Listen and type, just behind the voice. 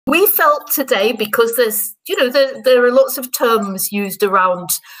felt today, because there's, there are lots of terms used around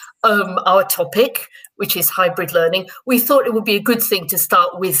our topic, which is hybrid learning, we thought it would be a good thing to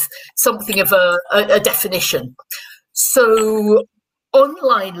start with something of a definition. So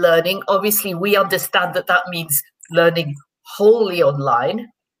online learning, obviously we understand that means learning wholly online,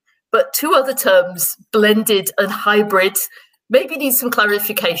 but two other terms, blended and hybrid, maybe need some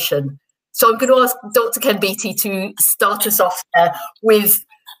clarification. So I'm going to ask Dr. Ken Beattie to start us off there with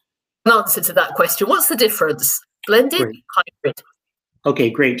an answer to that question. What's the difference? Blended, Great. hybrid.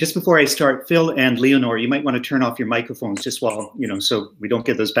 Okay, great. Just before I start, Phil and Leonore, you might want to turn off your microphones just while, so we don't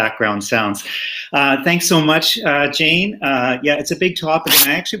get those background sounds. Thanks so much, Jane. Yeah, it's a big topic,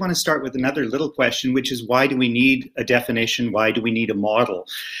 and I actually want to start with another little question, which is, why do we need a definition? Why do we need a model?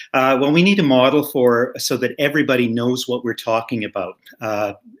 Well, we need a model so that everybody knows what we're talking about.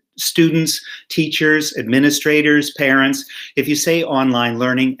 Students, teachers, administrators, parents. If you say online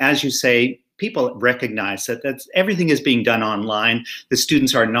learning, as you say, people recognize that everything is being done online. The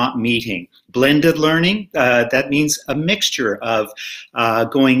students are not meeting. Blended learning, that means a mixture of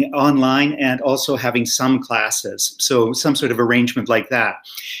going online and also having some classes. So some sort of arrangement like that.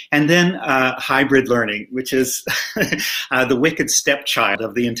 And then hybrid learning, which is the wicked stepchild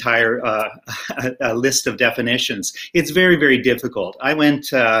of the entire list of definitions. It's very, very difficult. I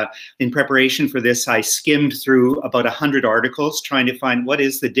went, in preparation for this, I skimmed through about 100 articles trying to find what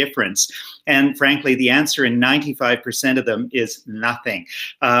is the difference. And frankly, the answer in 95% of them is nothing.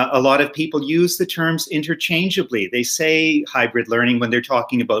 A lot of people use the terms interchangeably. They say hybrid learning when they're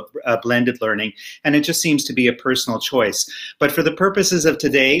talking about blended learning, and it just seems to be a personal choice. But for the purposes of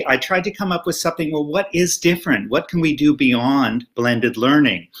today, I tried to come up with something, well, what is different? What can we do beyond blended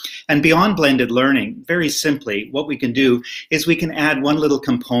learning? And beyond blended learning, very simply, what we can do is we can add one little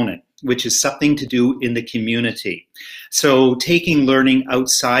component, which is something to do in the community. So taking learning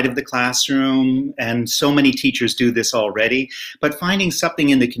outside of the classroom, and so many teachers do this already, but finding something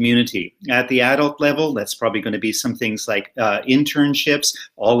in the community. At the adult level, that's probably going to be some things like internships.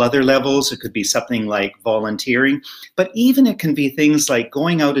 All other levels, it could be something like volunteering, but even it can be things like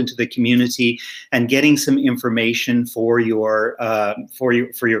going out into the community and getting some information for your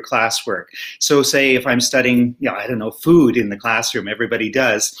classwork. So say if I'm studying, I don't know, food in the classroom, everybody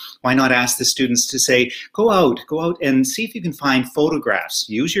does, why not ask the students to say, go out and see if you can find photographs.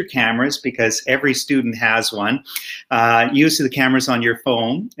 Use your cameras, because every student has one. Use the cameras on your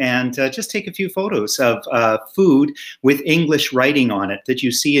phone and just take a few photos of food with English writing on it that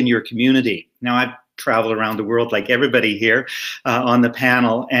you see in your community. Now, I've travel around the world like everybody here on the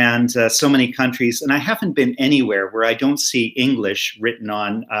panel, and so many countries, and I haven't been anywhere where I don't see English written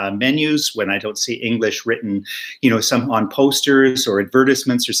on menus, when I don't see English written, some on posters or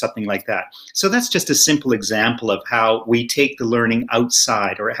advertisements or something like that. So that's just a simple example of how we take the learning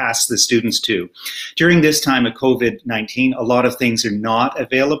outside, or ask the students to. During this time of COVID-19, a lot of things are not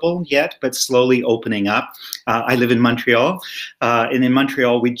available yet, but slowly opening up. I live in Montreal, and in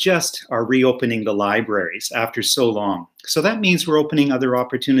Montreal, we just are reopening the libraries after so long. So that means we're opening other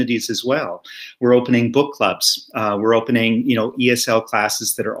opportunities as well. We're opening book clubs. We're opening, ESL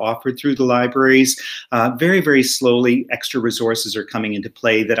classes that are offered through the libraries. Very, very slowly, extra resources are coming into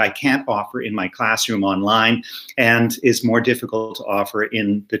play that I can't offer in my classroom online, and is more difficult to offer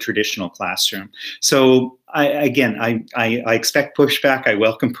in the traditional classroom. So I expect pushback. I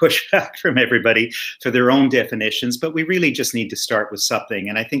welcome pushback from everybody for their own definitions, but we really just need to start with something.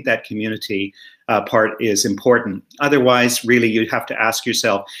 And I think that community part is important. Otherwise, really, you have to ask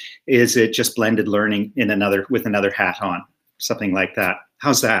yourself, is it just blended learning with another hat on? Something like that.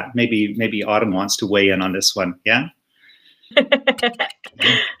 How's that? Maybe Autumn wants to weigh in on this one. Yeah?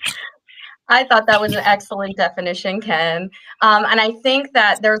 I thought that was an excellent definition, Ken. And I think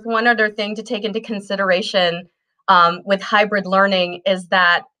that there's one other thing to take into consideration with hybrid learning, is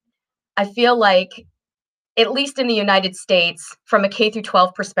that I feel like, at least in the United States, from a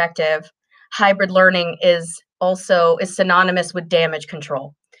K-12 perspective, hybrid learning is synonymous with damage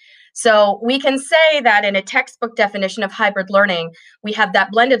control. So we can say that in a textbook definition of hybrid learning, we have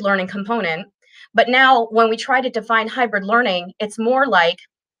that blended learning component. But now when we try to define hybrid learning, it's more like,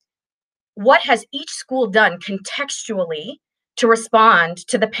 what has each school done contextually to respond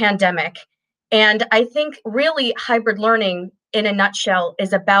to the pandemic? And I think really hybrid learning, in a nutshell,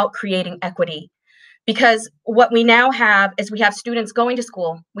 is about creating equity. Because what we now have is, we have students going to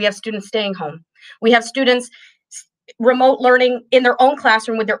school, we have students staying home, we have students remote learning in their own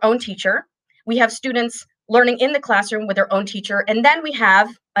classroom with their own teacher, we have students learning in the classroom with their own teacher, and then we have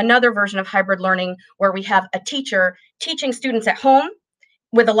another version of hybrid learning where we have a teacher teaching students at home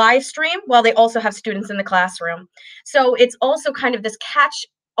with a live stream while they also have students in the classroom. So it's also kind of this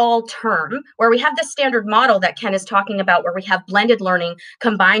all term, where we have the standard model that Ken is talking about, where we have blended learning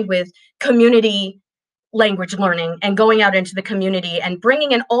combined with community language learning and going out into the community and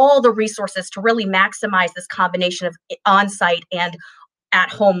bringing in all the resources to really maximize this combination of on-site and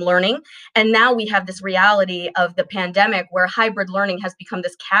at-home learning. And now we have this reality of the pandemic where hybrid learning has become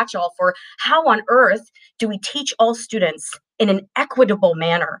this catch-all for how on earth do we teach all students in an equitable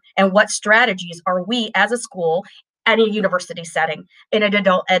manner, and what strategies are we as a school, at a university setting, in an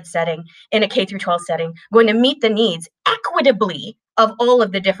adult ed setting, in a K through 12 setting, going to meet the needs equitably of all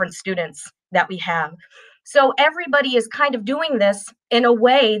of the different students that we have. So everybody is kind of doing this in a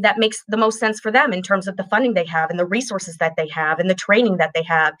way that makes the most sense for them in terms of the funding they have and the resources that they have and the training that they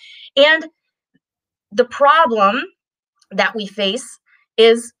have. And the problem that we face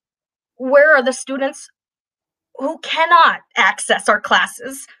is, where are the students who cannot access our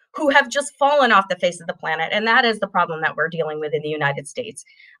classes, who have just fallen off the face of the planet? And that is the problem that we're dealing with in the United States,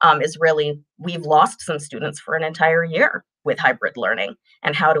 is really, we've lost some students for an entire year with hybrid learning.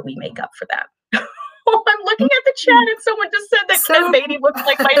 And how do we make up for that? Oh, I'm looking at the chat and someone just said that Ken Beatty looks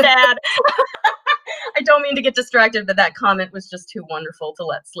like my dad. I don't mean to get distracted, but that comment was just too wonderful to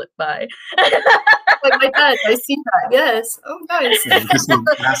let slip by. Like my dad, I see that. Yes. Oh, nice. Yeah,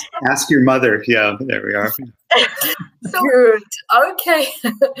 ask your mother. Yeah, there we are. So, good. Okay.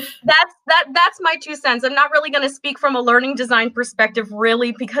 That's my 2 cents. I'm not really going to speak from a learning design perspective,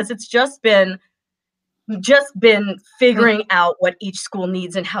 really, because it's just been figuring out what each school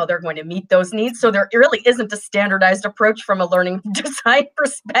needs and how they're going to meet those needs. So there really isn't a standardized approach from a learning design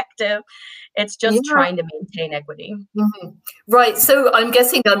perspective. It's just trying to maintain equity. Mm-hmm. Right. So I'm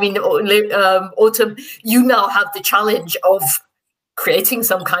guessing, I mean, Autumn, you now have the challenge of creating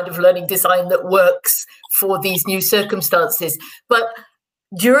some kind of learning design that works for these new circumstances. But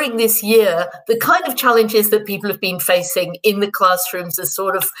during this year, the kind of challenges that people have been facing in the classrooms, the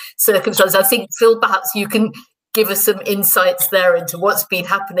sort of circumstances, I think, Phil, perhaps you can give us some insights there into what's been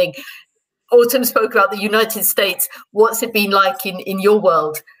happening. Autumn spoke about the United States. What's it been like in your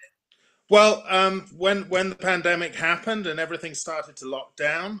world? Well, when the pandemic happened and everything started to lock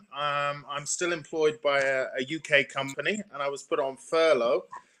down, I'm still employed by a UK company, and I was put on furlough,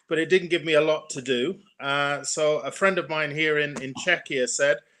 but it didn't give me a lot to do. So a friend of mine here in Czechia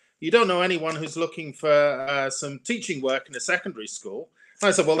said, "You don't know anyone who's looking for some teaching work in a secondary school?" And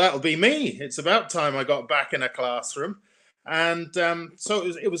I said, "Well, that'll be me. It's about time I got back in a classroom." And so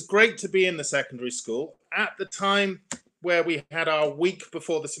it was great to be in the secondary school. At the time where we had our week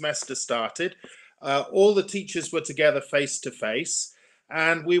before the semester started, all the teachers were together face to face,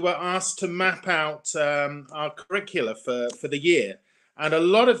 and we were asked to map out our curricula for the year. And a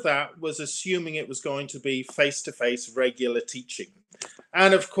lot of that was assuming it was going to be face-to-face regular teaching.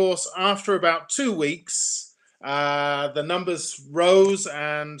 And of course, after about 2 weeks, the numbers rose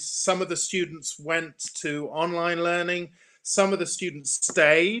and some of the students went to online learning. Some of the students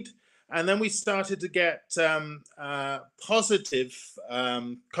stayed. And then we started to get positive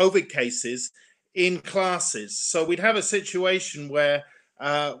COVID cases in classes. So we'd have a situation where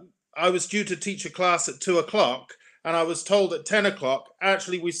I was due to teach a class at 2 o'clock, and I was told at 10 o'clock,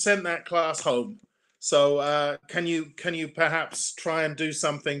 actually, we sent that class home. So can you perhaps try and do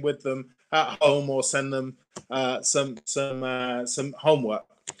something with them at home, or send them some homework?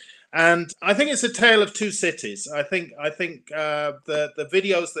 And I think it's a tale of two cities. I think the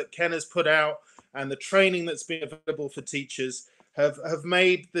videos that Ken has put out and the training that's been available for teachers have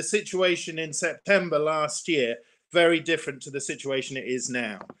made the situation in September last year very different to the situation it is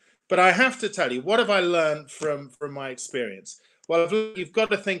now. But I have to tell you, what have I learned from my experience? Well, you've got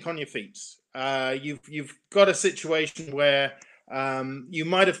to think on your feet. You've got a situation where you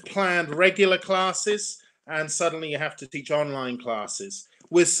might have planned regular classes and suddenly you have to teach online classes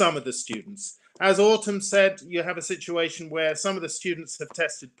with some of the students. As Autumn said, you have a situation where some of the students have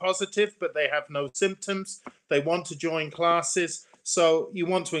tested positive, but they have no symptoms. They want to join classes, so you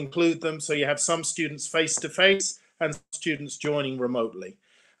want to include them. So you have some students face-to-face and students joining remotely.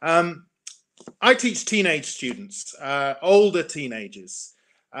 I teach teenage students, older teenagers.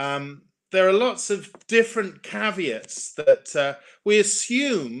 There are lots of different caveats that we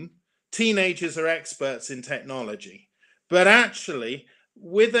assume teenagers are experts in technology, but actually,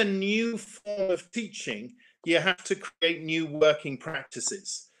 with a new form of teaching, you have to create new working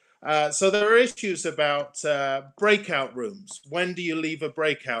practices. So there are issues about breakout rooms. When do you leave a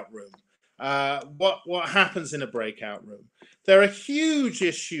breakout room? What happens in a breakout room? There are huge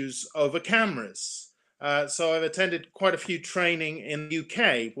issues over cameras. So I've attended quite a few training in the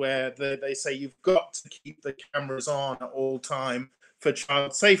UK where they say you've got to keep the cameras on at all time for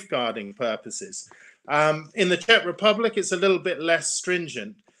child safeguarding purposes. In the Czech Republic, it's a little bit less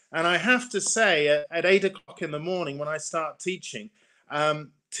stringent. And I have to say, at 8 o'clock in the morning when I start teaching,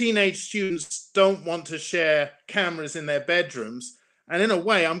 teenage students don't want to share cameras in their bedrooms. And in a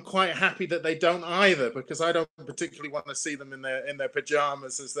way, I'm quite happy that they don't either, because I don't particularly want to see them in their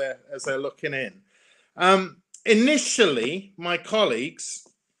pajamas as they're looking in. Initially, my colleagues,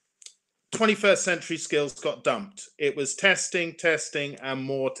 21st century skills got dumped. It was testing, testing, and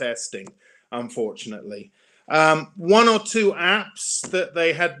more testing, unfortunately. One or two apps that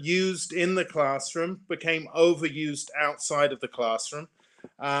they had used in the classroom became overused outside of the classroom.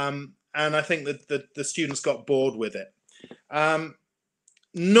 And I think that the students got bored with it.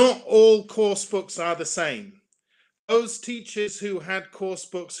 Not all course books are the same. Those teachers who had course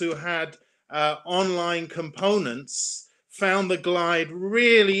books who had online components found the glide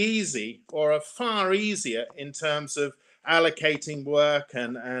really easy, or far easier in terms of allocating work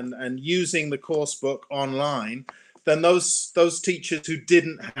and using the course book online than those teachers who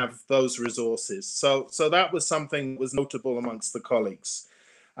didn't have those resources. So that was something that was notable amongst the colleagues.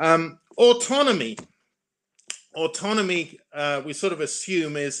 Autonomy, we sort of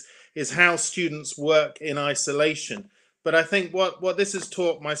assume is how students work in isolation. But I think what this has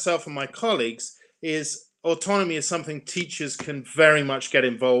taught myself and my colleagues is autonomy is something teachers can very much get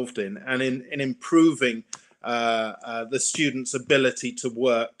involved in, and in improving the students' ability to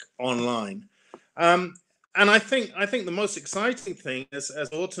work online. And I think the most exciting thing, as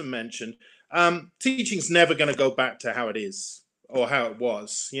Autumn mentioned, teaching's never going to go back to how it is or how it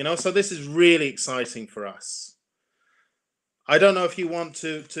was, you know. So this is really exciting for us. I don't know if you want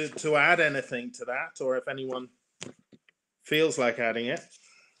to add anything to that, or if anyone feels like adding it.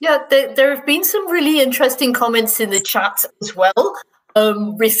 Yeah, there have been some really interesting comments in the chat as well,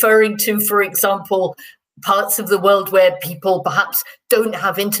 referring to, for example, parts of the world where people perhaps don't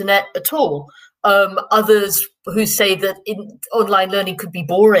have internet at all. Others who say that online learning could be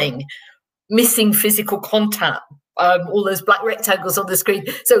boring, missing physical contact, all those black rectangles on the screen.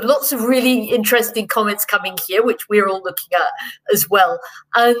 So lots of really interesting comments coming here, which we're all looking at as well.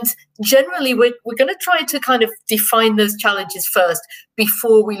 And generally, we're going to try to kind of define those challenges first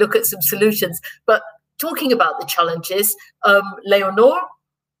before we look at some solutions. But talking about the challenges, Leonor,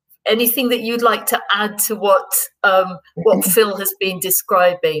 anything that you'd like to add to what Phil has been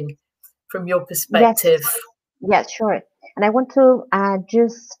describing from your perspective? Yes, sure. And I want to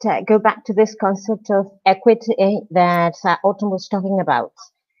just go back to this concept of equity that Autumn was talking about.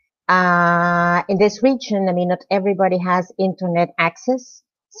 In this region, I mean, not everybody has internet access.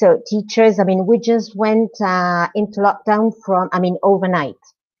 So teachers, I mean, we just went into lockdown overnight.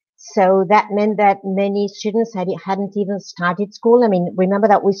 So that meant that many students hadn't even started school. I mean, remember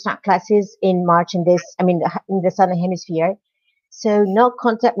that we start classes in March in the Southern Hemisphere. So no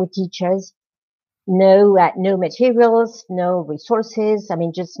contact with teachers. No materials, no resources, I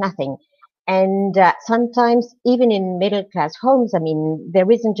mean, just nothing. And sometimes even in middle class homes, I mean, there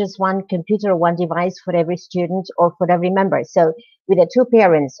isn't just one computer or one device for every student or for every member. So with the two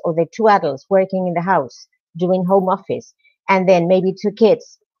parents or the two adults working in the house, doing home office, and then maybe two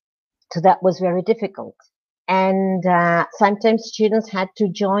kids. So that was very difficult. And sometimes students had to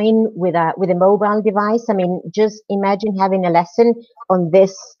join with a mobile device. I mean, just imagine having a lesson on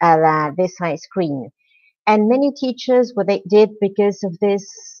this high screen. And many teachers, what they did because of this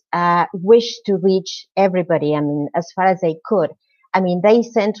wish to reach everybody, I mean, as far as they could. I mean, they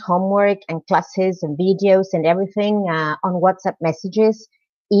sent homework and classes and videos and everything on WhatsApp messages,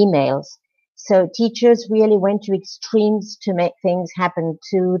 emails. So teachers really went to extremes to make things happen,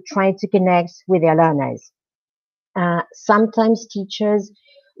 to try to connect with their learners. Sometimes teachers,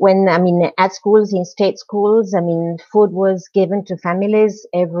 at schools, in state schools, I mean, food was given to families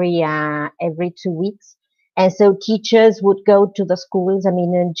every 2 weeks. And so teachers would go to the schools, I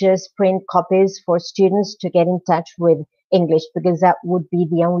mean, and just print copies for students to get in touch with English, because that would be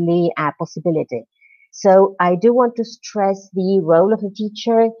the only possibility. So I do want to stress the role of a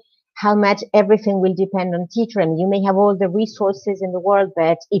teacher, how much everything will depend on teacher. I mean, you may have all the resources in the world,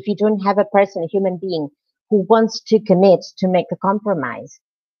 but if you don't have a person, a human being, who wants to commit to make a compromise,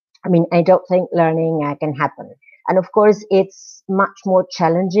 I mean, I don't think learning can happen. And of course, it's much more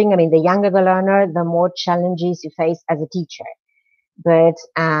challenging. I mean, the younger the learner, the more challenges you face as a teacher. But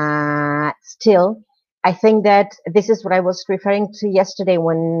still, I think that this is what I was referring to yesterday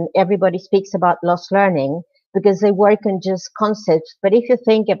when everybody speaks about lost learning, because they work on just concepts. But if you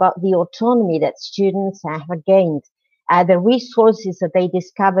think about the autonomy that students have gained, the resources that they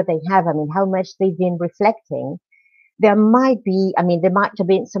discover they have, I mean, how much they've been reflecting, there might have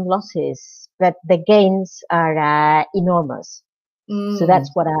been some losses, but the gains are enormous. So that's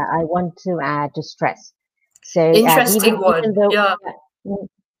what I want to stress. So interesting one. even though, Yeah.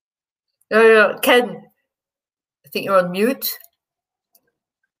 Yeah. Ken, I think you're on mute.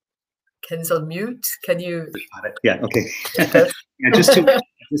 Ken's on mute. Can you? Yeah. Okay. Yeah, just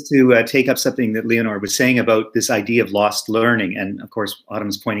to take up something that Leonor was saying about this idea of lost learning, and of course,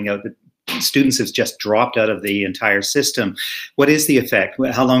 Autumn's pointing out that students have just dropped out of the entire system. What is the effect?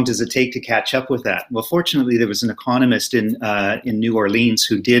 How long does it take to catch up with that? Well, fortunately, there was an economist in New Orleans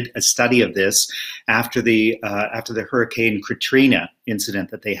who did a study of this after the Hurricane Katrina incident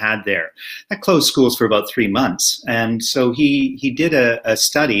that they had there. That closed schools for about 3 months. And so he did a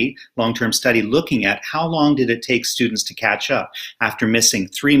study, long-term study, looking at how long did it take students to catch up after missing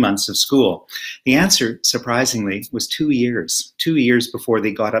 3 months of school. The answer, surprisingly, was 2 years. 2 years before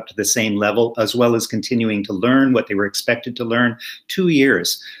they got up to the same level, as well as continuing to learn what they were expected to learn. 2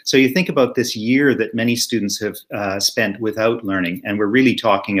 years. So you think about this year that many students have spent without learning, and we're really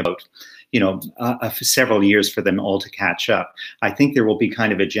talking about several years for them all to catch up. I think there will be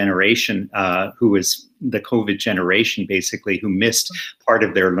kind of a generation who is the COVID generation, basically, who missed part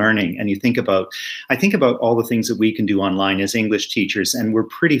of their learning. And I think about all the things that we can do online as English teachers, and we're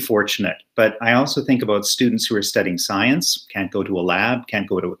pretty fortunate. But I also think about students who are studying science, can't go to a lab, can't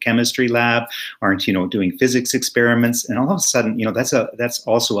go to a chemistry lab, aren't, doing physics experiments. And all of a sudden, that's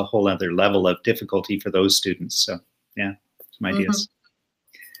also a whole other level of difficulty for those students. So yeah, some ideas.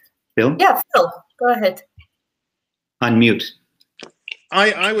 Phil? Yeah, Phil, go ahead. Unmute.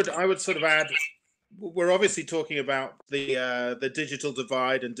 I would sort of add, we're obviously talking about the digital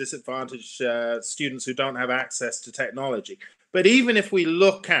divide and disadvantaged students who don't have access to technology. But even if we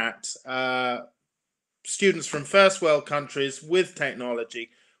look at students from first world countries with technology,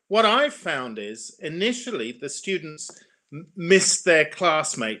 what I've found is initially the students missed their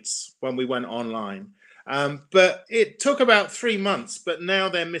classmates when we went online. But it took about 3 months, but now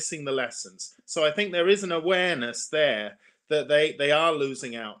they're missing the lessons. So I think there is an awareness there that they are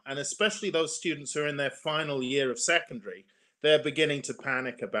losing out. And especially those students who are in their final year of secondary, they're beginning to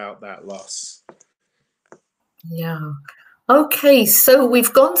panic about that loss. Yeah. Okay, so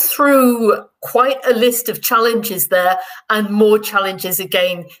we've gone through quite a list of challenges there, and more challenges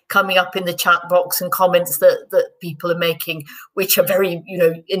again coming up in the chat box and comments that people are making, which are very,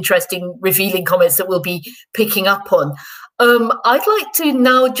 interesting, revealing comments that we'll be picking up on. I'd like to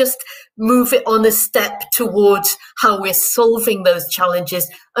now just move it on a step towards how we're solving those challenges,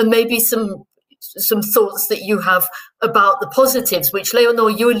 and maybe some thoughts that you have about the positives, which Leonor,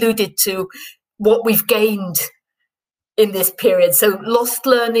 you alluded to what we've gained in this period. So lost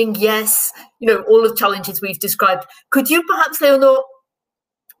learning, yes, all the challenges we've described. Could you perhaps, Leonor,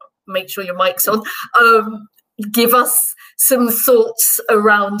 make sure your mic's on, give us some thoughts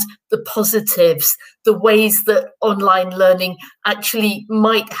around the positives, the ways that online learning actually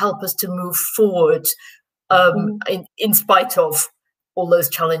might help us to move forward in spite of all those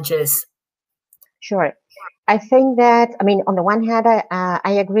challenges? Sure. I think that, on the one hand,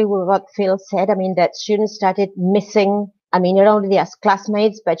 I agree with what Phil said. That students started missing, not only their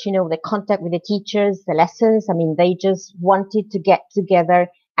classmates, but, the contact with the teachers, the lessons. They just wanted to get together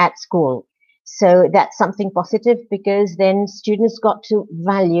at school. So that's something positive, because then students got to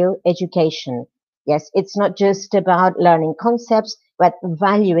value education. Yes, it's not just about learning concepts, but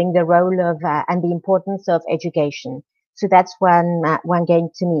valuing the role of and the importance of education. So that's one gain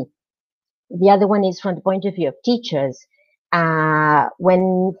to me. The other one is from the point of view of teachers.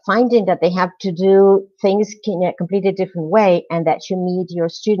 When finding that they have to do things in a completely different way, and that you meet your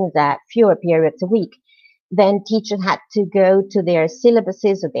students at fewer periods a week, then teachers had to go to their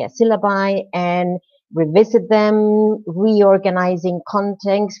syllabuses or their syllabi and revisit them, reorganizing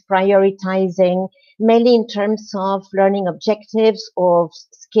contents, prioritizing, mainly in terms of learning objectives, of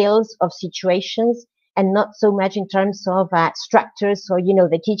skills, of situations, and not so much in terms of structures or,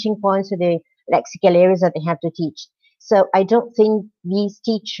 the teaching points or the lexical areas that they have to teach. So I don't think these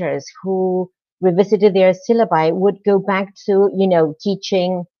teachers who revisited their syllabi would go back to,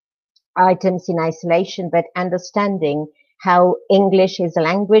 teaching items in isolation, but understanding how English is a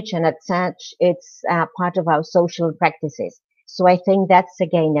language, and as such, it's part of our social practices. So I think that's,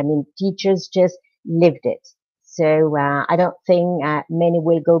 again, teachers just lived it. So I don't think many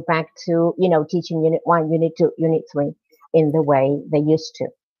will go back to, teaching Unit 1, Unit 2, Unit 3 in the way they used to.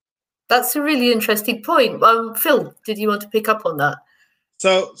 That's a really interesting point. Phil, did you want to pick up on that?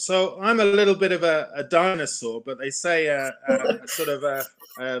 So I'm a little bit of a dinosaur, but they say a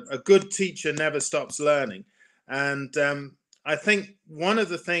good teacher never stops learning. And I think one of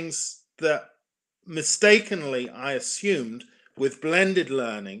the things that mistakenly I assumed with blended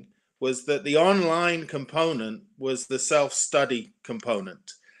learning was that the online component was the self-study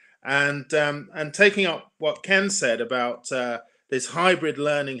component. And taking up what Ken said about this hybrid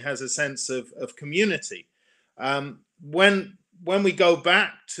learning has a sense of community. When we go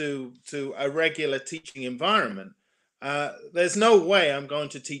back to a regular teaching environment, there's no way I'm going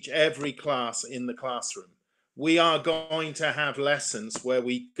to teach every class in the classroom. We are going to have lessons where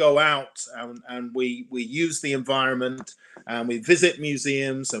we go out and we use the environment, and we visit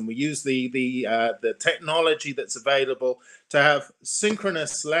museums, and we use the technology that's available to have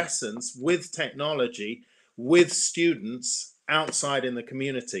synchronous lessons with technology, with students outside in the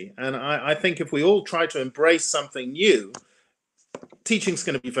community. And I think if we all try to embrace something new, teaching's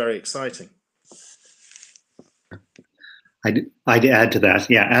going to be very exciting. I'd add to that.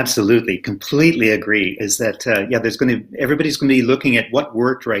 Yeah, absolutely. Completely agree. Is that, yeah, everybody's going to be looking at what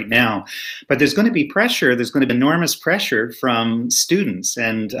worked right now, but there's going to be pressure. There's going to be enormous pressure from students.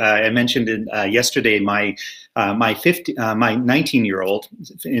 And I mentioned yesterday, my 19-year-old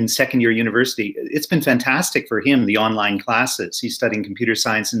in second year university, it's been fantastic for him, the online classes. He's studying computer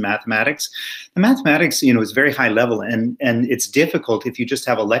science and mathematics. The mathematics, is very high level, and it's difficult if you just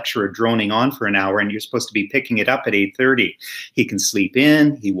have a lecturer droning on for an hour and you're supposed to be picking it up at 8:30. He can sleep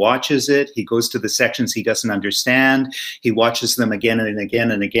in, he watches it, he goes to the sections he doesn't understand, he watches them again and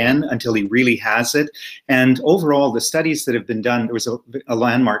again and again until he really has it. And overall, the studies that have been done, there was a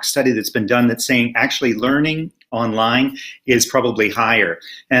landmark study that's been done that's saying actually learning online is probably higher.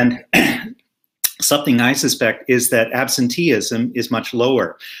 And something I suspect is that absenteeism is much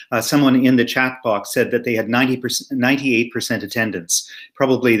lower. Someone in the chat box said that they had 98% attendance.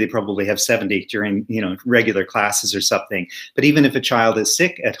 They probably have 70 during regular classes or something. But even if a child is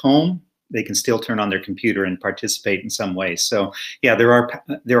sick at home, they can still turn on their computer and participate in some way. So yeah, there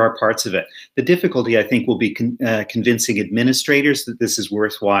are parts of it. The difficulty, I think, will be convincing administrators that this is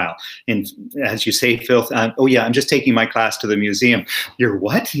worthwhile. And as you say, Phil, oh yeah, I'm just taking my class to the museum. You're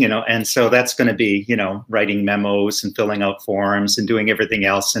what? And so that's going to be, writing memos and filling out forms and doing everything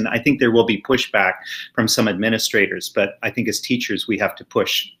else. And I think there will be pushback from some administrators, but I think as teachers, we have to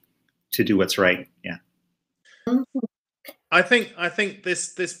push to do what's right. Yeah. I think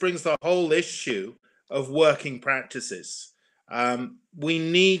this brings the whole issue of working practices. We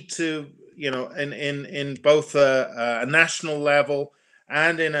need to, in both a national level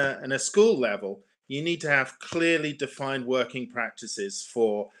and in a school level, you need to have clearly defined working practices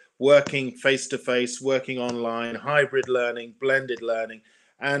for working face-to-face, working online, hybrid learning, blended learning,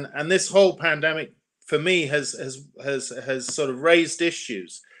 and this whole pandemic for me has sort of raised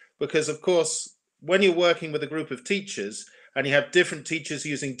issues, because of course when you're working with a group of teachers and you have different teachers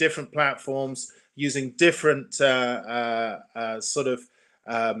using different platforms, using different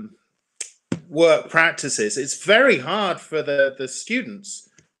work practices, it's very hard for the students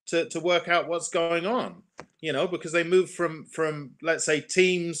to work out what's going on, because they move from let's say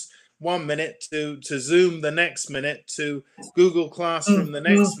Teams 1 minute to Zoom the next minute to Google Classroom the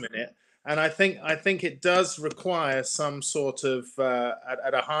next minute. And I think it does require some sort of,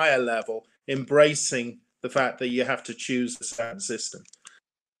 at a higher level, embracing the fact that you have to choose a certain system.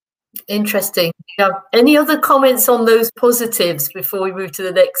 Interesting. Yeah. Any other comments on those positives before we move to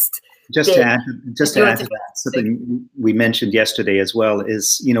the next? Just to add to that, something we mentioned yesterday as well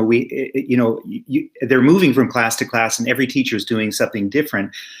is, they're moving from class to class and every teacher is doing something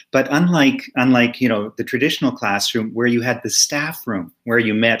different. But unlike the traditional classroom where you had the staff room, where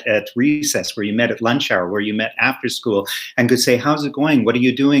you met at recess, where you met at lunch hour, where you met after school and could say, how's it going? What are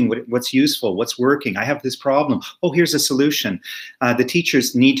you doing? What's useful? What's working? I have this problem. Oh, here's a solution. The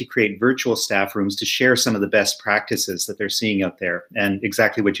teachers need to create virtual staff rooms to share some of the best practices that they're seeing out there. And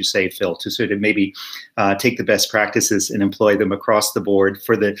exactly what you say, Phil, to sort of maybe take the best practices and employ them across the board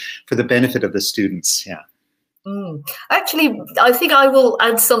for the benefit of the students. Yeah. Actually, I think I will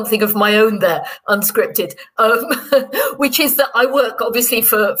add something of my own there, unscripted, which is that I work obviously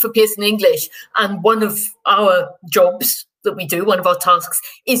for Pearson English, and one of our jobs that we do, one of our tasks,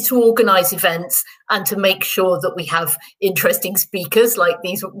 is to organise events and to make sure that we have interesting speakers like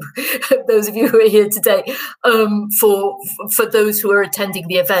these, those of you who are here today, for those who are attending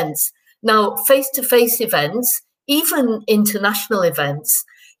the events. Now, face-to-face events, even international events,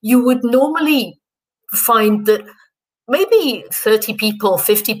 you would normally find that maybe 30 people,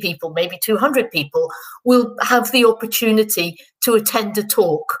 50 people, maybe 200 people will have the opportunity to attend a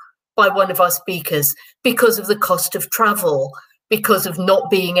talk by one of our speakers because of the cost of travel, because of not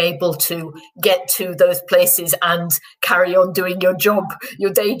being able to get to those places and carry on doing your job,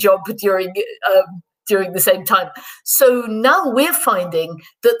 your day job during the same time. So now we're finding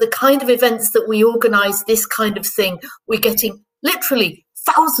that the kind of events that we organize, this kind of thing, we're getting literally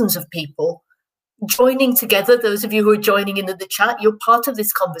thousands of people joining together. Those of you who are joining in the chat, you're part of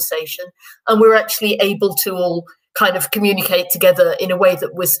this conversation, and we're actually able to all kind of communicate together in a way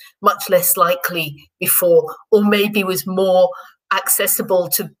that was much less likely before, or maybe was more accessible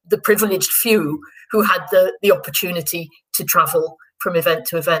to the privileged few who had the opportunity to travel from event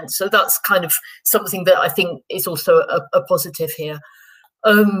to event. So that's kind of something that I think is also a positive here.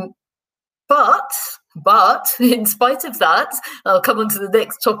 But in spite of that, I'll come on to the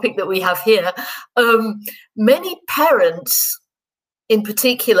next topic that we have here. Many parents in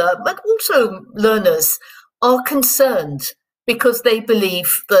particular, but also learners, are concerned because they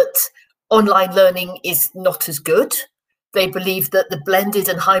believe that online learning is not as good. They believe that the blended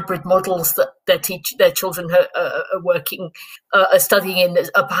and hybrid models that their children are studying in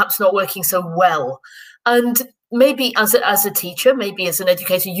are perhaps not working so well. And maybe as a teacher, maybe as an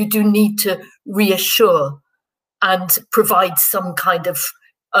educator, you do need to reassure and provide some kind of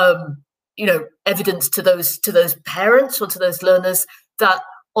evidence to those parents or to those learners that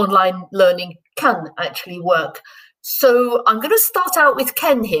online learning can actually work. So I'm going to start out with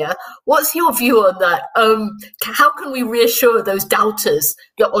Ken here. What's your view on that? How can we reassure those doubters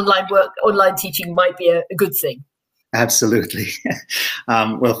that online teaching might be a good thing? Absolutely.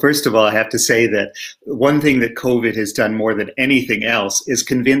 Well, first of all, I have to say that one thing that COVID has done more than anything else is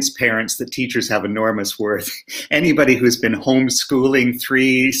convince parents that teachers have enormous worth. Anybody who's been homeschooling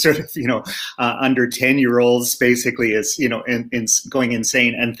three sort of, under 10-year-olds basically is, going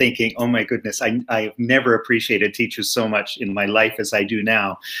insane and thinking, oh my goodness, I've never appreciated teachers so much in my life as I do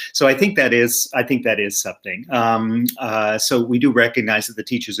now. So I think that is something. So we do recognize that the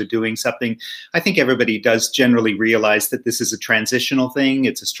teachers are doing something. I think everybody does generally realize that this is a transitional thing.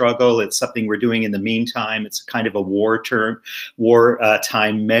 It's a struggle. It's something we're doing in the meantime. It's kind of a wartime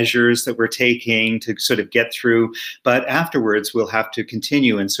measures that we're taking to sort of get through. But afterwards, we'll have to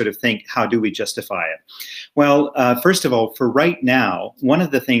continue and sort of think, how do we justify it? Well, first of all, for right now, one of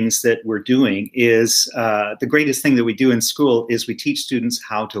the things that we're doing is the greatest thing that we do in school is we teach students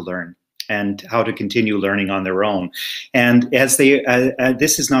how to learn and how to continue learning on their own. And as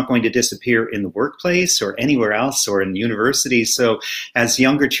this is not going to disappear in the workplace or anywhere else or in universities. So as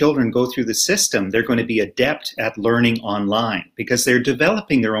younger children go through the system, they're going to be adept at learning online because they're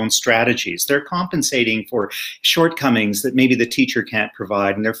developing their own strategies. They're compensating for shortcomings that maybe the teacher can't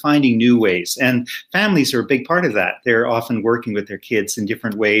provide, and they're finding new ways. And families are a big part of that. They're often working with their kids in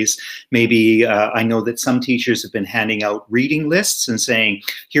different ways. Maybe I know that some teachers have been handing out reading lists and saying,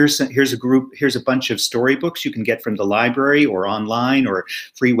 here's a bunch of storybooks you can get from the library or online or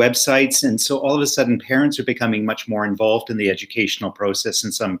free websites. And so all of a sudden parents are becoming much more involved in the educational process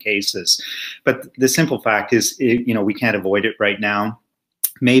in some cases. But the simple fact is, we can't avoid it right now.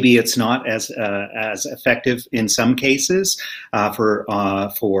 Maybe it's not as effective in some cases compared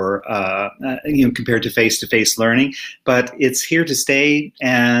to face-to-face learning, but it's here to stay,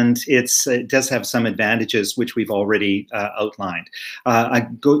 and it does have some advantages which we've already outlined.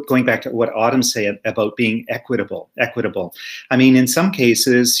 Going back to what Autumn said about being equitable. I mean, in some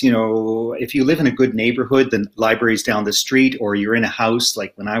cases, if you live in a good neighborhood, the library's down the street, or you're in a house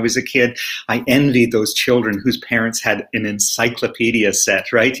like when I was a kid, I envied those children whose parents had an encyclopedia set.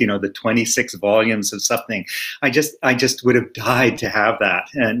 Right, the 26 volumes of something. I just would have died to have that,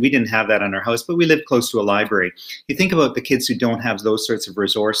 and we didn't have that in our house. But we lived close to a library. You think about the kids who don't have those sorts of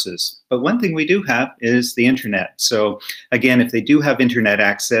resources. But one thing we do have is the internet. So again, if they do have internet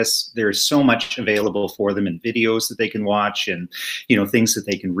access, there's so much available for them in videos that they can watch and things that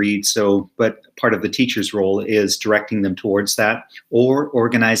they can read. So, but part of the teacher's role is directing them towards that, or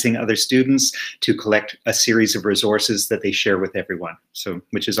organizing other students to collect a series of resources that they share with everyone. So,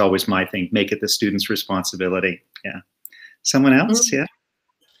 which is always my thing, make it the student's responsibility. Yeah. Someone else? Yeah.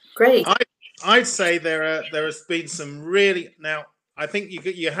 Great. I'd say there has been some really, now I think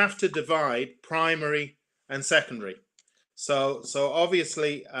you have to divide primary and secondary. So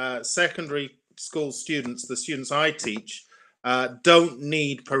obviously secondary school students, the students I teach, don't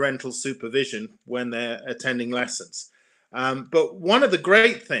need parental supervision when they're attending lessons. But one of the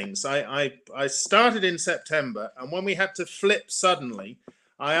great things, I started in September, and when we had to flip suddenly,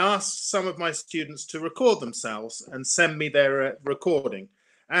 I asked some of my students to record themselves and send me their recording.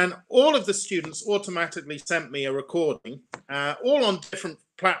 And all of the students automatically sent me a recording, all on different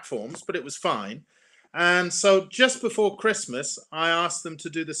platforms, but it was fine. And so just before Christmas, I asked them to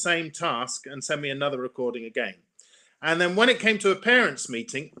do the same task and send me another recording again. And then when it came to a parents'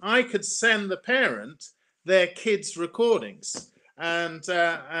 meeting, I could send the parent their kids' recordings. And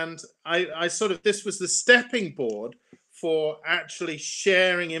I sort of, this was the stepping board for actually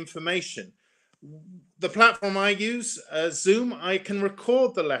sharing information. the platform I use, Zoom, I can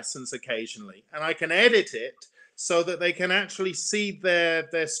record the lessons occasionally, and I can edit it so that they can actually see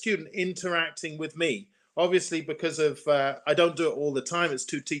their student interacting with me. Obviously, because of I don't do it all the time, it's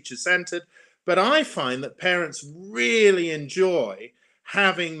too teacher-centered, but I find that parents really enjoy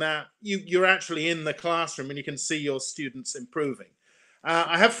having that. You're actually in the classroom and you can see your students improving.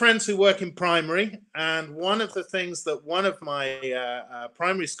 I have friends who work in primary, and one of the things that one of my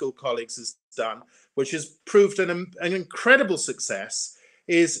primary school colleagues has done, which has proved an incredible success,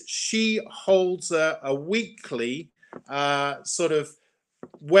 is she holds a weekly sort of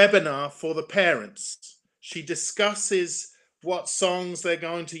webinar for the parents. She discusses what songs they're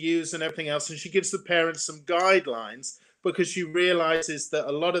going to use and everything else, and she gives the parents some guidelines, because she realizes that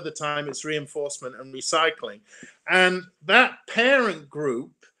a lot of the time it's reinforcement and recycling. And that parent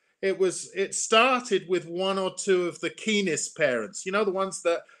group, it started with one or two of the keenest parents, you know, the ones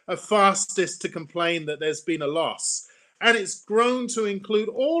that are fastest to complain that there's been a loss. And it's grown to include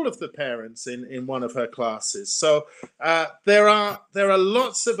all of the parents in one of her classes. So there are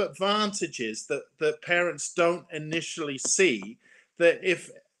lots of advantages that parents don't initially see, that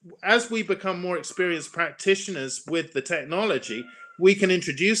as we become more experienced practitioners with the technology, we can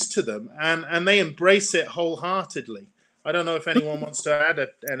introduce to them, and they embrace it wholeheartedly. I don't know if anyone wants to add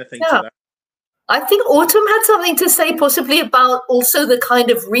anything to that. I think Autumn had something to say possibly about also the kind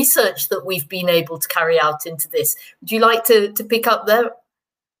of research that we've been able to carry out into this. Would you like to pick up there?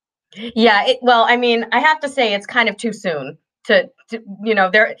 Yeah, well, I mean, I have to say it's kind of too soon to you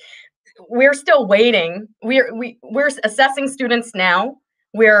know, we're still waiting. We're assessing students now.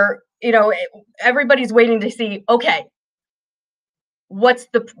 We're, you know, everybody's waiting to see, okay, what's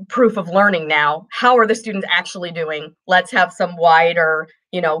the proof of learning now? How are the students actually doing? Let's have some wider,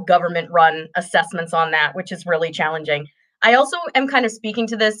 you know, government run assessments on that, which is really challenging. I also am kind of speaking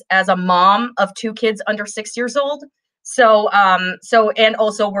to this as a mom of 2 kids under 6 years old. So, and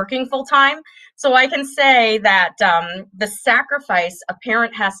also working full time. So I can say that the sacrifice a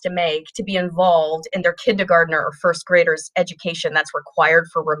parent has to make to be involved in their kindergartner or first grader's education that's required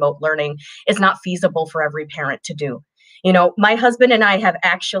for remote learning is not feasible for every parent to do. You know, my husband and I have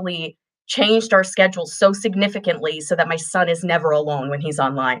actually changed our schedule so significantly so that my son is never alone when he's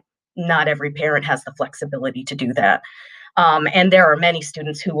online. Not every parent has the flexibility to do that. And there are many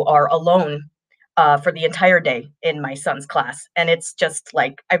students who are alone for the entire day in my son's class. And it's just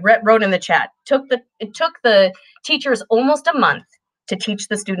like I wrote in the chat, it took the teachers almost a month to teach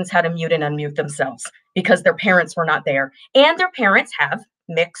the students how to mute and unmute themselves because their parents were not there. And their parents have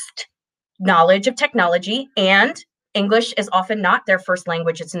mixed knowledge of technology, and English is often not their first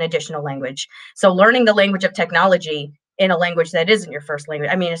language, it's an additional language. So learning the language of technology in a language that isn't your first language,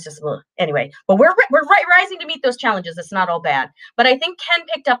 I mean, it's just, anyway, but we're rising to meet those challenges. It's not all bad. But I think Ken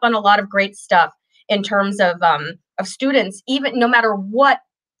picked up on a lot of great stuff in terms of students, even no matter what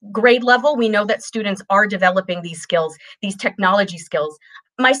grade level, we know that students are developing these skills, these technology skills.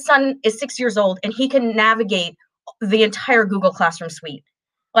 My son is 6 years old and he can navigate the entire Google Classroom suite.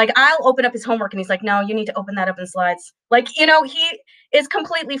 Like, I'll open up his homework and he's like, no, you need to open that up in slides. Like, you know, he is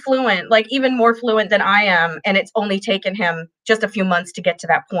completely fluent, like even more fluent than I am. And it's only taken him just a few months to get to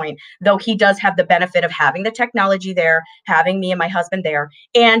that point, though he does have the benefit of having the technology there, having me and my husband there,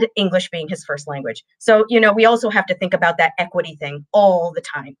 and English being his first language. So, you know, we also have to think about that equity thing all the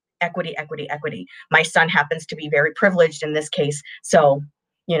time. Equity, equity, equity. My son happens to be very privileged in this case. So,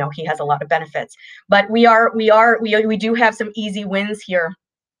 you know, he has a lot of benefits. But we do have some easy wins here.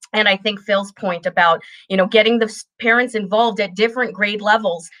 And I think Phil's point about, you know, getting the parents involved at different grade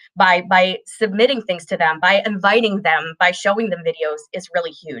levels by submitting things to them, by inviting them, by showing them videos is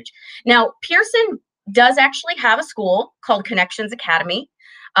really huge. Now, Pearson does actually have a school called Connections Academy,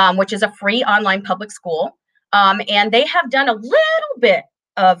 which is a free online public school. And they have done a little bit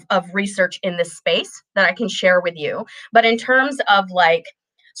of research in this space that I can share with you. But in terms of like,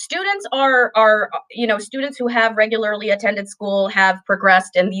 students are, you know, students who have regularly attended school have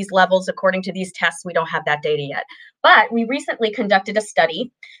progressed in these levels according to these tests. We don't have that data yet. But we recently conducted a study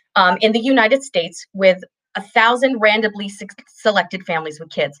in the United States with 1,000 randomly selected families with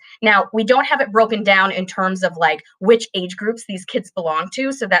kids. Now, we don't have it broken down in terms of like which age groups these kids belong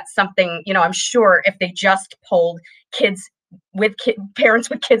to. So that's something, you know, I'm sure if they just polled kids with parents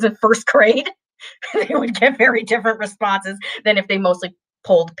with kids in first grade, they would get very different responses than if they mostly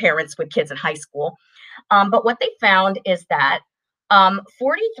polled parents with kids in high school. But what they found is that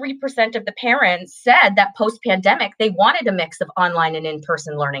 43% of the parents said that post-pandemic, they wanted a mix of online and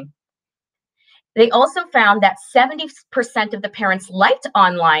in-person learning. They also found that 70% of the parents liked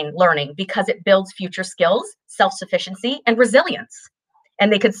online learning because it builds future skills, self-sufficiency, and resilience.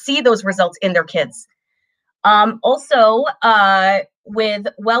 And they could see those results in their kids. Also, with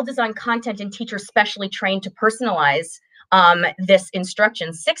well-designed content and teachers specially trained to personalize this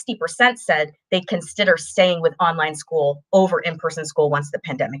instruction, 60% said they'd consider staying with online school over in-person school once the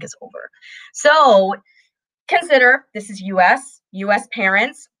pandemic is over. So consider, this is US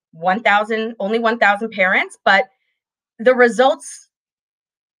parents, only 1,000 parents, but the results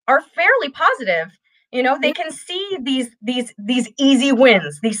are fairly positive. You know, they can see these easy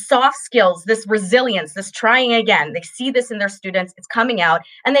wins, these soft skills, this resilience, this trying again. They see this in their students, it's coming out,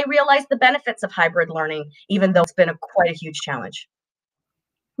 and they realize the benefits of hybrid learning, even though it's been quite a huge challenge.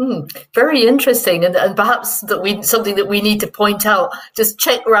 Very interesting, and perhaps something that we need to point out. Just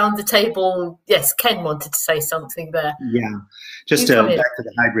check around the table. Yes, Ken wanted to say something there. Yeah, just back to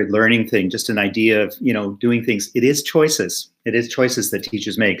the hybrid learning thing. Just an idea of doing things. It is choices. It is choices that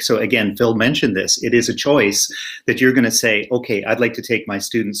teachers make. So again, Phil mentioned this. It is a choice that you're going to say, okay, I'd like to take my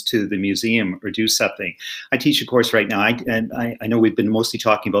students to the museum or do something. I teach a course right now, and I know we've been mostly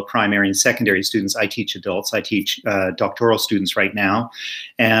talking about primary and secondary students. I teach adults. I teach doctoral students right now.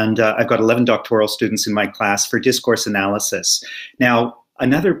 And I've got 11 doctoral students in my class for discourse analysis. Now,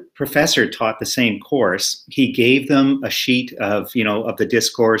 another professor taught the same course. He gave them a sheet of, of the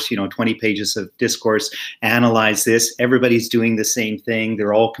discourse, 20 pages of discourse, analyze this. Everybody's doing the same thing.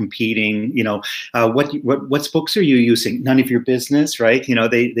 They're all competing, what books are you using? None of your business, right?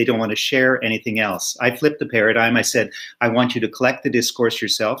 They don't want to share anything else. I flipped the paradigm. I said, I want you to collect the discourse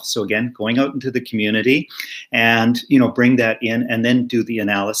yourself. So again, going out into the community and, bring that in and then do the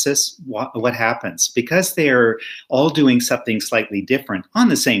analysis. What happens? Because they're all doing something slightly different on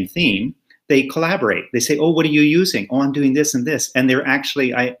the same theme, they collaborate. They say, oh, what are you using? Oh, I'm doing this and this. And they're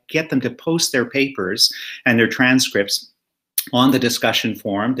actually, I get them to post their papers and their transcripts on the discussion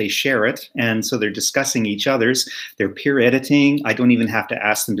forum. They share it. And so they're discussing each other's, they're peer editing. I don't even have to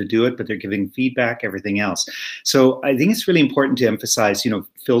ask them to do it, but they're giving feedback, everything else. So I think it's really important to emphasize,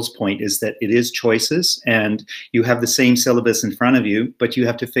 Phil's point is that it is choices and you have the same syllabus in front of you, but you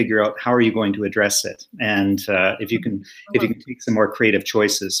have to figure out how are you going to address it. And if you can take some more creative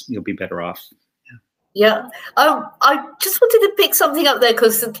choices, you'll be better off. Yeah, I just wanted to pick something up there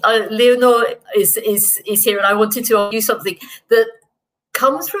because Leonor is here, and I wanted to ask you something that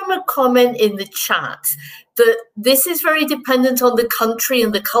comes from a comment in the chat that this is very dependent on the country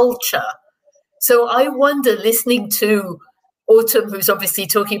and the culture. So I wonder, listening to Autumn, who's obviously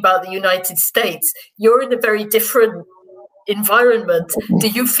talking about the United States, you're in a very different environment. Do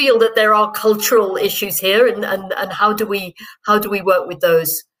you feel that there are cultural issues here, and how do we work with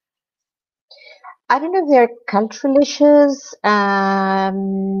those? I don't know if there are cultural issues as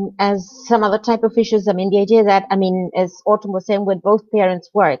some other type of issues. I mean, the idea that, as Autumn was saying, when both parents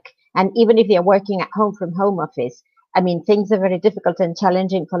work, and even if they're working at home from home office, things are very difficult and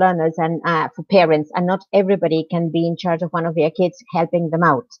challenging for learners and for parents, and not everybody can be in charge of one of their kids helping them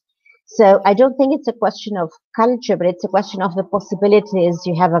out. So I don't think it's a question of culture, but it's a question of the possibilities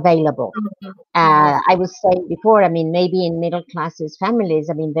you have available. I was saying before, maybe in middle classes families,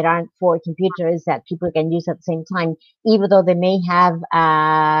 there aren't 4 computers that people can use at the same time, even though they may have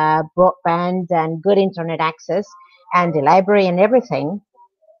broadband and good internet access and the library and everything.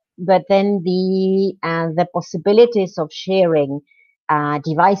 But then the possibilities of sharing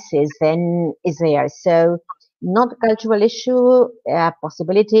devices then is there. So not a cultural issue, a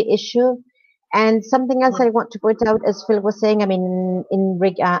possibility issue. And something else I want to point out, as Phil was saying,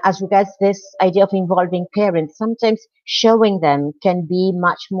 as regards this idea of involving parents, sometimes showing them can be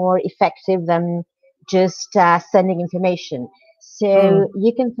much more effective than just sending information. So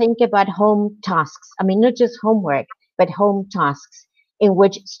you can think about home tasks. Not just homework, but home tasks in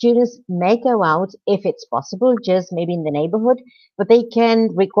which students may go out, if it's possible, just maybe in the neighborhood, but they can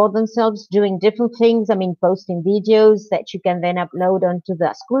record themselves doing different things. Posting videos that you can then upload onto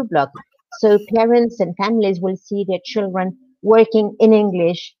the school blog. So parents and families will see their children working in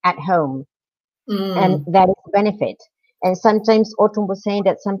English at home. And that is a benefit. And sometimes Autumn was saying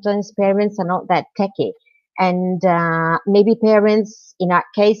that sometimes parents are not that techy. And maybe parents, in our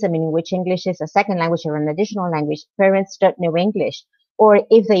case, in which English is a second language or an additional language, parents don't know English. Or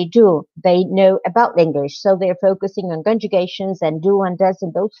if they do, they know about English. So they're focusing on conjugations and do and does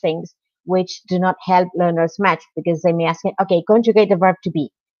and those things, which do not help learners much, because they may ask, okay, conjugate the verb to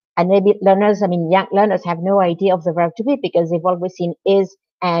be. And maybe learners, young learners have no idea of the verb to be because they've always seen is,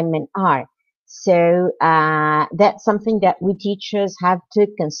 am, and are. So that's something that we teachers have to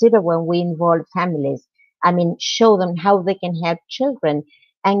consider when we involve families. Show them how they can help children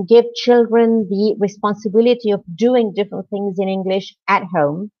and give children the responsibility of doing different things in English at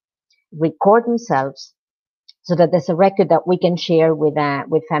home, record themselves, so that there's a record that we can share with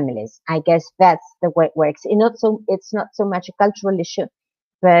families. I guess that's the way it works. It's not so much a cultural issue,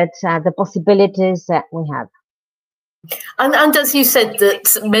 but the possibilities that we have. And as you said,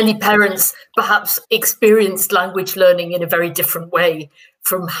 that many parents perhaps experienced language learning in a very different way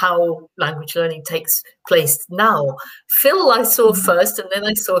from how language learning takes place now. Phil, I saw first, and then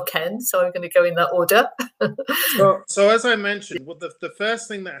I saw Ken, so I'm going to go in that order. So as I mentioned, the first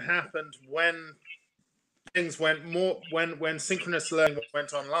thing that happened when things went when synchronous learning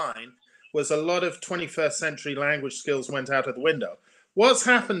went online was a lot of 21st century language skills went out of the window. What's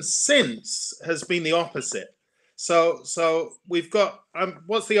happened since has been the opposite. So we've got,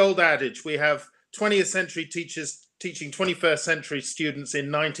 what's the old adage? We have 20th century teachers teaching 21st century students in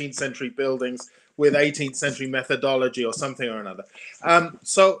 19th century buildings with 18th century methodology or something or another.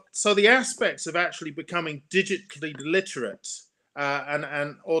 So the aspects of actually becoming digitally literate,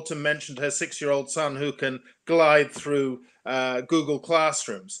 and Autumn mentioned her 6-year-old son who can glide through Google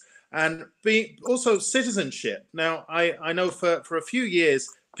Classrooms, and also citizenship. Now, I know for a few years,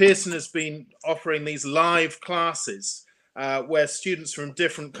 Pearson has been offering these live classes where students from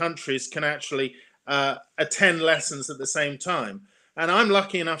different countries can actually attend lessons at the same time. And I'm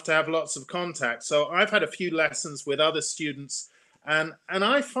lucky enough to have lots of contacts. So I've had a few lessons with other students, and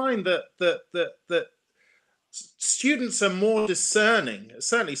I find that students are more discerning,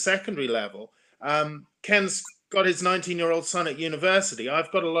 certainly secondary level. Ken's got his 19-year-old son at university.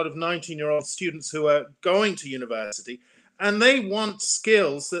 I've got a lot of 19-year-old students who are going to university, and they want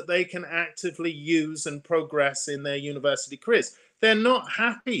skills that they can actively use and progress in their university careers. They're not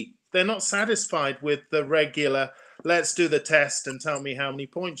happy. They're not satisfied with the regular, let's do the test and tell me how many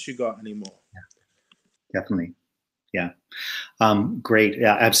points you got anymore. Definitely. Yeah. Great.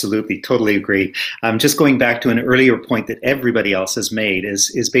 Yeah, absolutely. Totally agree. Just going back to an earlier point that everybody else has made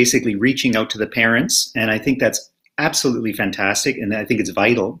is basically reaching out to the parents. And I think that's absolutely fantastic. And I think it's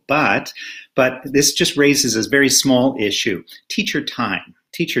vital, but this just raises a very small issue. Teacher time.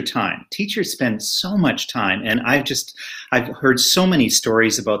 Teachers spend so much time, and I've heard so many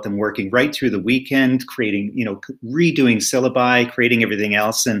stories about them working right through the weekend, creating, redoing syllabi, creating everything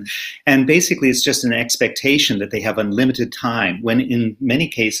else, and basically it's just an expectation that they have unlimited time, when in many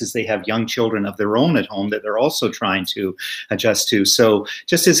cases they have young children of their own at home that they're also trying to adjust to. So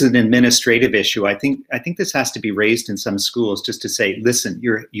just as an administrative issue, I think this has to be raised in some schools, just to say, listen,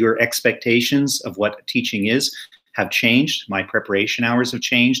 your expectations of what teaching is have changed. My preparation hours have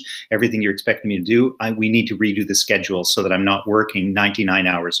changed. Everything you're expecting me to do, we need to redo the schedule so that I'm not working 99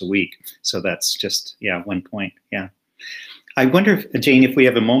 hours a week. So that's just, one point. Yeah. I wonder if, Jane, if we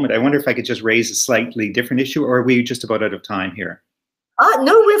have a moment, I wonder if I could just raise a slightly different issue, or are we just about out of time here?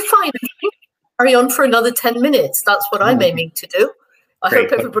 No, we're fine. Carry on for another 10 minutes. That's what I'm aiming to do. I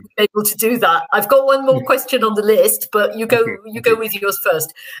hope everybody's able to do that. I've got one more question on the list, but you go with yours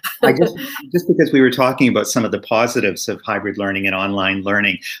first. Just because we were talking about some of the positives of hybrid learning and online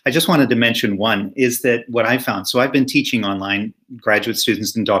learning, I just wanted to mention one, is that what I found, so I've been teaching online graduate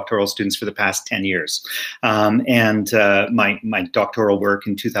students and doctoral students for the past 10 years. My doctoral work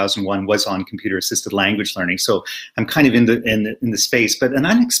in 2001 was on computer-assisted language learning. So I'm kind of in the space, but an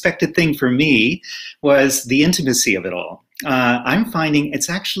unexpected thing for me was the intimacy of it all. I'm finding it's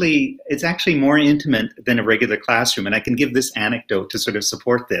actually more intimate than a regular classroom, and I can give this anecdote to sort of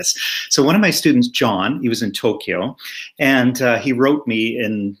support this. So one of my students, John, he was in Tokyo, and he wrote me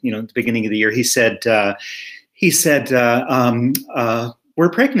in at the beginning of the year. He said, we're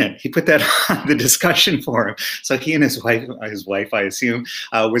pregnant. He put that on the discussion forum. So he and his wife, I assume,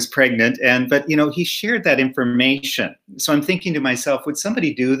 was pregnant. But he shared that information. So I'm thinking to myself, would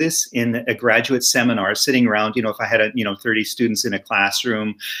somebody do this in a graduate seminar, sitting around, if I had 30 students in a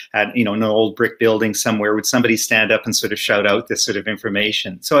classroom at, an old brick building somewhere, would somebody stand up and sort of shout out this sort of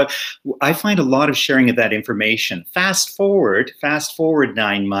information? So I find a lot of sharing of that information. Fast forward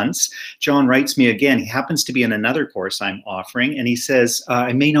 9 months, John writes me again. He happens to be in another course I'm offering, and he says,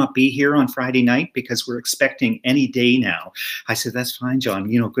 I may not be here on Friday night because we're expecting any day now. I said, that's fine, John,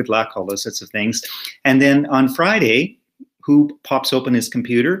 good luck, all those sorts of things. And then on Friday, who pops open his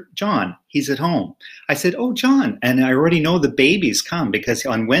computer? John. He's at home. I said, oh, John, and I already know the baby's come, because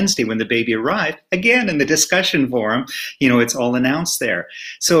on Wednesday when the baby arrived, again, in the discussion forum, it's all announced there.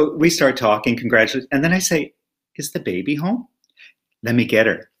 So we start talking, congratulations, and then I say, is the baby home? Let me get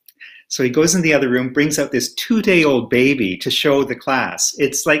her. So he goes in the other room, brings out this 2-day-old baby to show the class.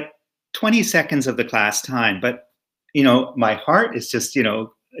 It's like 20 seconds of the class time, but my heart is just,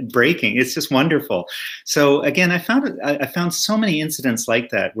 breaking. It's just wonderful. So again, I found so many incidents like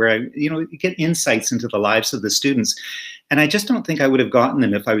that where you get insights into the lives of the students. And I just don't think I would have gotten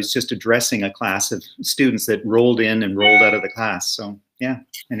them if I was just addressing a class of students that rolled in and rolled out of the class. So yeah,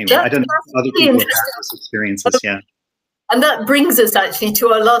 anyway, I don't know if other people have those experiences. Yeah. And that brings us actually to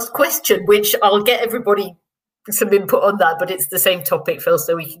our last question, which I'll get everybody some input on that, but it's the same topic, Phil,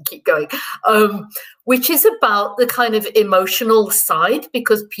 so we can keep going, which is about the kind of emotional side,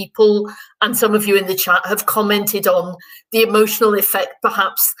 because people, and some of you in the chat, have commented on the emotional effect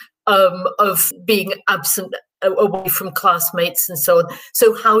perhaps of being absent away from classmates and so on.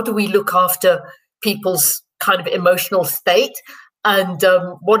 So how do we look after people's kind of emotional state? And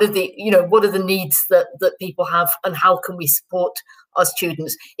what are the needs that people have, and how can we support our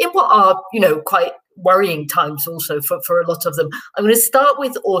students in what are quite worrying times also for a lot of them? I'm going to start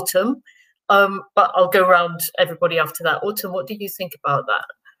with Autumn, but I'll go around everybody after that. Autumn, what do you think about that?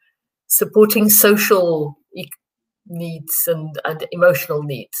 Supporting social needs and emotional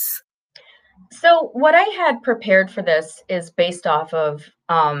needs. So what I had prepared for this is based off of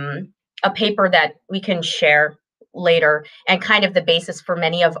a paper that we can share later, and kind of the basis for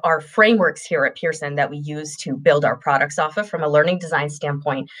many of our frameworks here at Pearson that we use to build our products off of from a learning design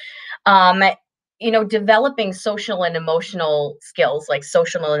standpoint. Developing social and emotional skills, like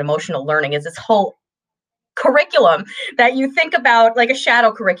social and emotional learning, is this whole curriculum that you think about, like a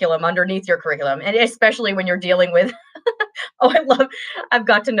shadow curriculum underneath your curriculum. And especially when you're dealing with I've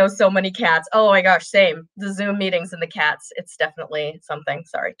got to know so many cats. Oh my gosh, same. The Zoom meetings and the cats. It's definitely something.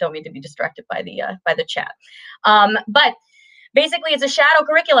 Sorry, don't mean to be distracted by the chat. But basically it's a shadow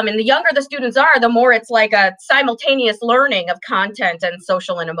curriculum, and the younger the students are, the more it's like a simultaneous learning of content and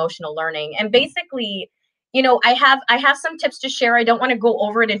social and emotional learning. And basically, I have some tips to share. I don't want to go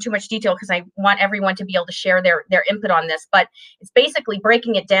over it in too much detail because I want everyone to be able to share their input on this, but it's basically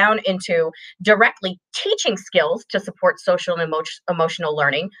breaking it down into directly teaching skills to support social and emotional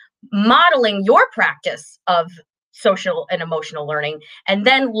learning, modeling your practice of social and emotional learning, and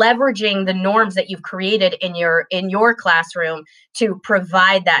then leveraging the norms that you've created in your classroom to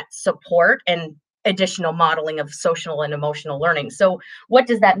provide that support and additional modeling of social and emotional learning. So what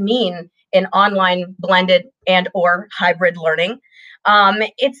does that mean in online blended and or hybrid learning?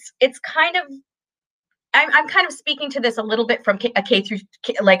 It's kind of, I'm kind of speaking to this a little bit from a K through,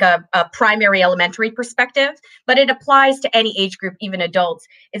 like a primary elementary perspective, but it applies to any age group, even adults.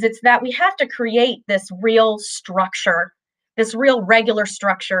 It's that we have to create this real structure, this real regular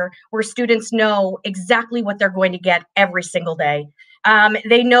structure where students know exactly what they're going to get every single day.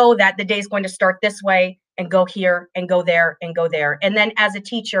 They know that the day is going to start this way and go here and go there and go there. And then as a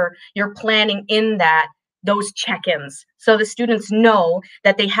teacher, you're planning in that those check-ins. So the students know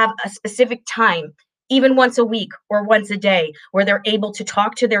that they have a specific time, even once a week or once a day, where they're able to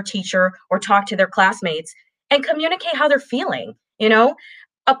talk to their teacher or talk to their classmates and communicate how they're feeling.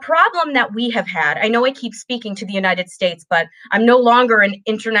 A problem that we have had, I know I keep speaking to the United States, but I'm no longer an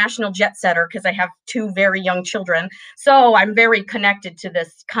international jet setter because I have two very young children. So I'm very connected to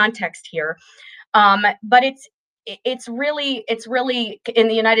this context here. But it's really in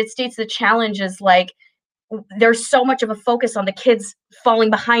the United States, the challenge is like, there's so much of a focus on the kids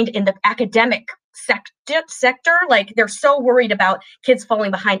falling behind in the academic sector. Like, they're so worried about kids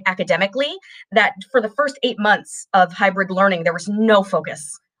falling behind academically that for the first 8 months of hybrid learning, there was no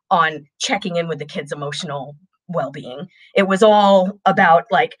focus on checking in with the kids' emotional well-being. It was all about,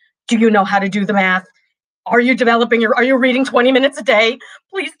 like, do you know how to do the math? Are you reading 20 minutes a day?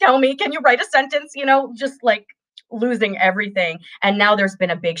 Please tell me, can you write a sentence? Just like losing everything. And now there's been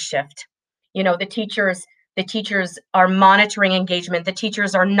a big shift. The teachers are monitoring engagement. The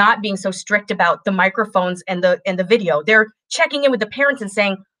teachers are not being so strict about the microphones and the video. They're checking in with the parents and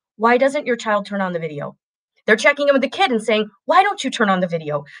saying, why doesn't your child turn on the video? They're checking in with the kid and saying, why don't you turn on the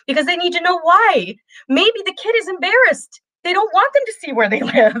video? Because they need to know why. Maybe the kid is embarrassed. They don't want them to see where they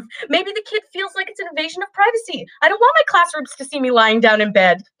live. Maybe the kid feels like it's an invasion of privacy. I don't want my classrooms to see me lying down in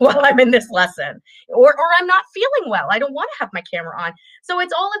bed while I'm in this lesson, or I'm not feeling well. I don't want to have my camera on. So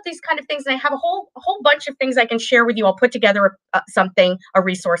it's all of these kind of things. And I have a whole bunch of things I can share with you. I'll put together a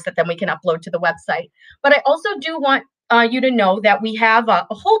resource that then we can upload to the website. But I also do want you to know that we have a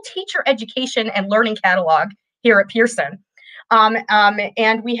whole teacher education and learning catalog here at Pearson. And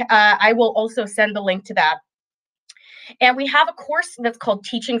I will also send the link to that. And we have a course that's called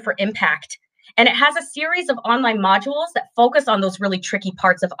Teaching for Impact. And it has a series of online modules that focus on those really tricky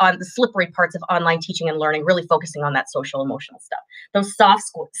parts the slippery parts of online teaching and learning, really focusing on that social emotional stuff, those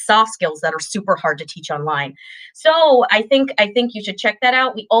soft skills that are super hard to teach online. So I think you should check that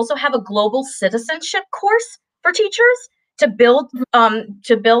out. We also have a global citizenship course for teachers to build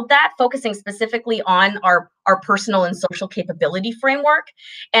that, focusing specifically on our personal and social capability framework.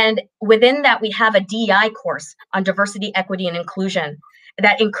 And within that, we have a DEI course on diversity, equity, and inclusion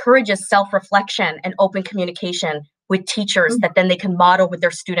that encourages self-reflection and open communication with teachers that then they can model with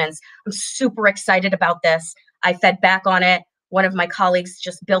their students. I'm super excited about this. I fed back on it. One of my colleagues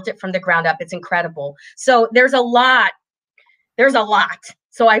just built it from the ground up. It's incredible. So there's a lot.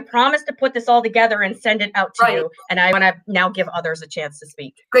 So I promised to put this all together and send it out to you. And I want to now give others a chance to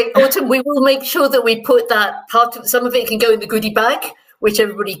speak. Great. Autumn, we will make sure that we put that part of, some of it can go in the goodie bag, which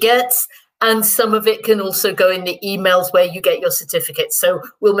everybody gets. And some of it can also go in the emails where you get your certificates. So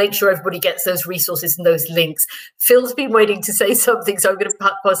we'll make sure everybody gets those resources and those links. Phil's been waiting to say something, so I'm going to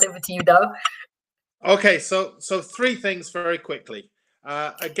pass over to you now. Okay, so three things very quickly.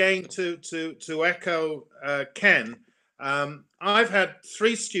 Again, to echo Ken, I've had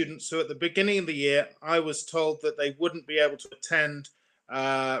 3 students who at the beginning of the year, I was told that they wouldn't be able to attend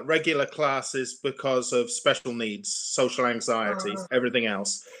regular classes because of special needs, social anxiety, everything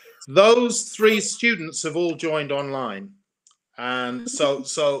else. Those 3 students have all joined online. And so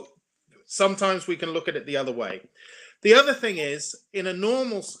sometimes we can look at it the other way. The other thing is, in a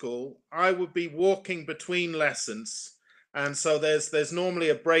normal school, I would be walking between lessons. And so there's normally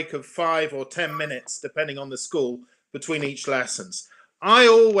a break of 5 or 10 minutes, depending on the school, between each lessons. I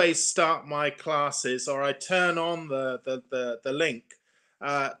always start my classes, or I turn on the link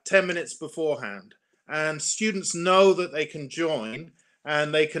 10 minutes beforehand. And students know that they can join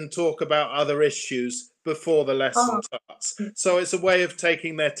and they can talk about other issues before the lesson starts. So it's a way of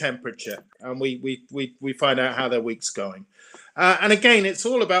taking their temperature, and we find out how their week's going. And again, it's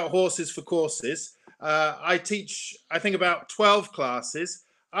all about horses for courses. I teach, I think, about 12 classes.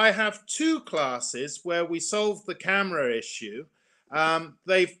 I have 2 classes where we solve the camera issue.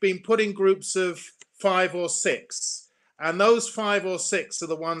 They've been put in groups of 5 or 6, and those 5 or 6 are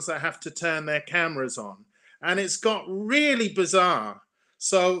the ones that have to turn their cameras on. And it's got really bizarre.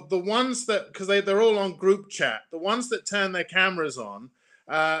 So the ones that, because they're all on group chat, the ones that turn their cameras on,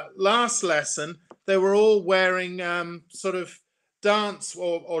 last lesson, they were all wearing sort of dance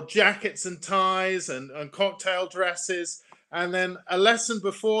or jackets and ties and cocktail dresses. And then a lesson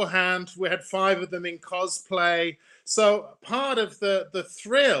beforehand, we had 5 of them in cosplay. So part of the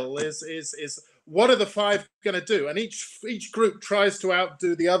thrill is what are the 5 going to do? And each group tries to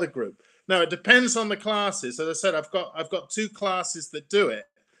outdo the other group. Now, it depends on the classes. As I said, I've got 2 classes that do it,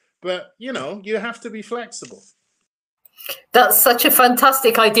 but you have to be flexible. That's such a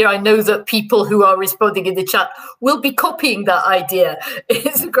fantastic idea. I know that people who are responding in the chat will be copying that idea.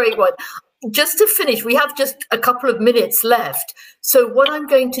 It's a great one. Just to finish, we have just a couple of minutes left. So what I'm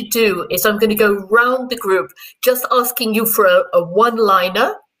going to do is I'm going to go round the group, just asking you for a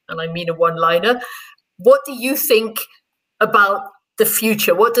one-liner, and I mean a one-liner. What do you think about the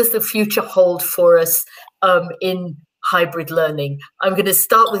future? What does the future hold for us in hybrid learning? I'm going to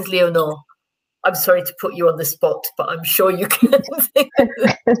start with Leonore. I'm sorry to put you on the spot, but I'm sure you can.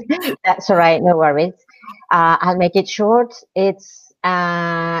 That's all right, no worries. I'll make it short. It's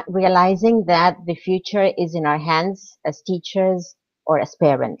realizing that the future is in our hands as teachers or as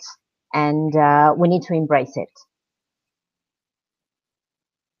parents, and we need to embrace it.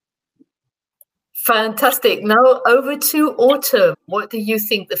 Fantastic. Now over to Autumn. What do you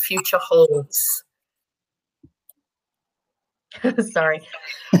think the future holds? Sorry.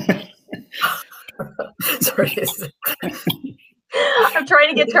 Sorry. I'm trying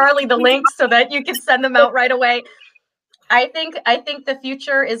to get Charlie the links so that you can send them out right away. I think the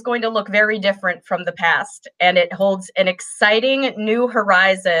future is going to look very different from the past, and it holds an exciting new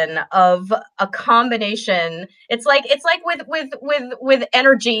horizon of a combination. It's like with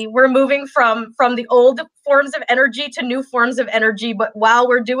energy. We're moving from the old forms of energy to new forms of energy, but while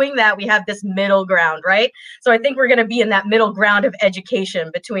we're doing that, we have this middle ground, right? So I think we're going to be in that middle ground of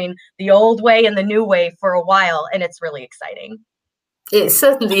education between the old way and the new way for a while, and it's really exciting. It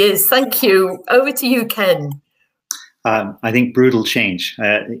certainly is. Thank you. Over to you, Ken. I think brutal change,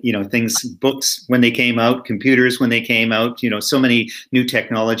 things, books when they came out, computers when they came out, so many new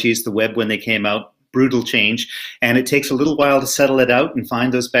technologies, the web when they came out, brutal change. And it takes a little while to settle it out and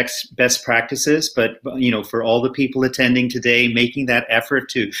find those best practices. But, for all the people attending today, making that effort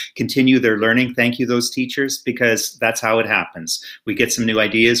to continue their learning, thank you, those teachers, because that's how it happens. We get some new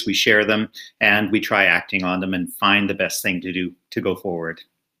ideas, we share them, and we try acting on them and find the best thing to do to go forward.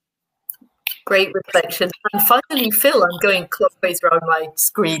 Great reflection. And finally, Phil, I'm going clockwise around my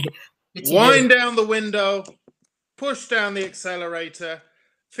screen. Wind down the window, push down the accelerator,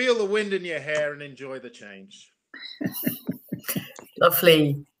 feel the wind in your hair, and enjoy the change.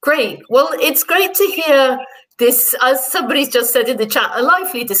 Lovely. Great. Well, it's great to hear this, as somebody's just said in the chat, a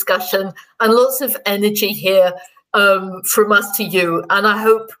lively discussion and lots of energy here from us to you. And I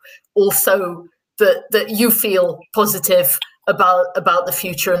hope also that you feel positive about the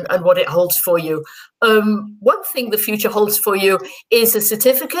future and what it holds for you. One thing the future holds for you is a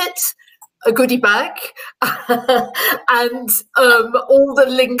certificate, a goodie bag, and all the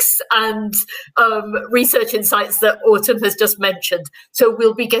links and research insights that Autumn has just mentioned. So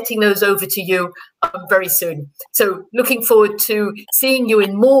we'll be getting those over to you very soon. So looking forward to seeing you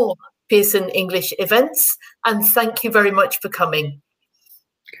in more Pearson English events, and thank you very much for coming.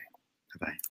 Bye-bye.